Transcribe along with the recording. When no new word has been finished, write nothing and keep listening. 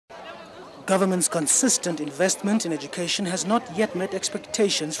government's consistent investment in education has not yet met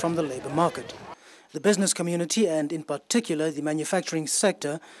expectations from the labour market. The business community, and in particular the manufacturing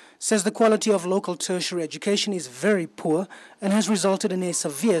sector, says the quality of local tertiary education is very poor and has resulted in a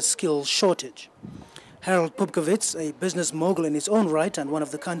severe skills shortage. Harold Pupkewitz, a business mogul in his own right and one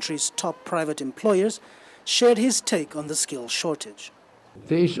of the country's top private employers, shared his take on the skills shortage.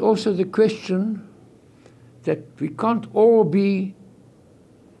 There is also the question that we can't all be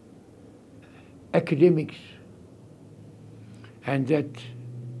academics, and that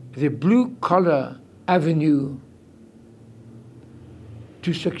the blue-collar avenue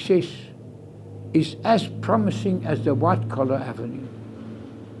to success is as promising as the white-collar avenue.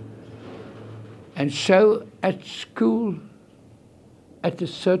 And so at school, at a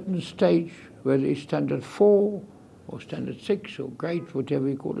certain stage, whether it's standard 4 or standard 6 or grade, whatever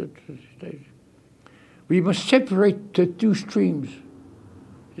you call it, stage, we must separate the two streams,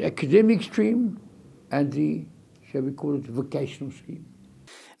 the academic stream and the, shall we call it, vocational stream.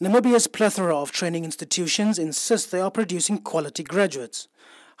 Namibia's plethora of training institutions insist they are producing quality graduates.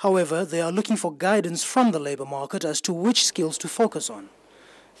 However, they are looking for guidance from the labour market as to which skills to focus on.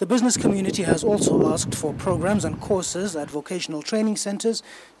 The business community has also asked for programs and courses at vocational training centres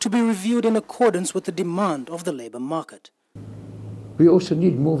to be reviewed in accordance with the demand of the labour market. We also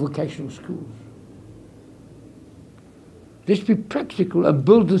need more vocational schools. Let's be practical and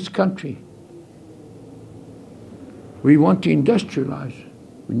build this country. We want to industrialise.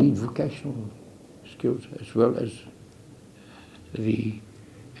 We need vocational skills as well as the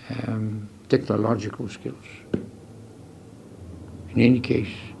technological skills. In any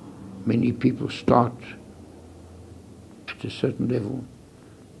case, many people start at a certain level.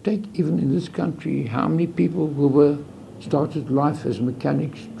 Take even in this country, how many people who started life as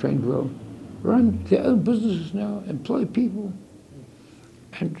mechanics, trained well, run their own businesses now, employ people,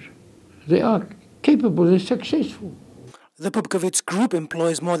 and they are capable, they're successful. The Pupkewitz Group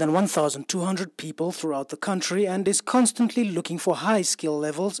employs more than 1,200 people throughout the country and is constantly looking for high skill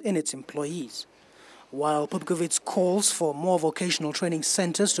levels in its employees. While Pupkewitz calls for more vocational training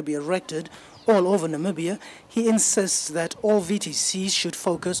centres to be erected all over Namibia, he insists that all VTCs should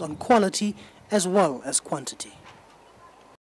focus on quality as well as quantity.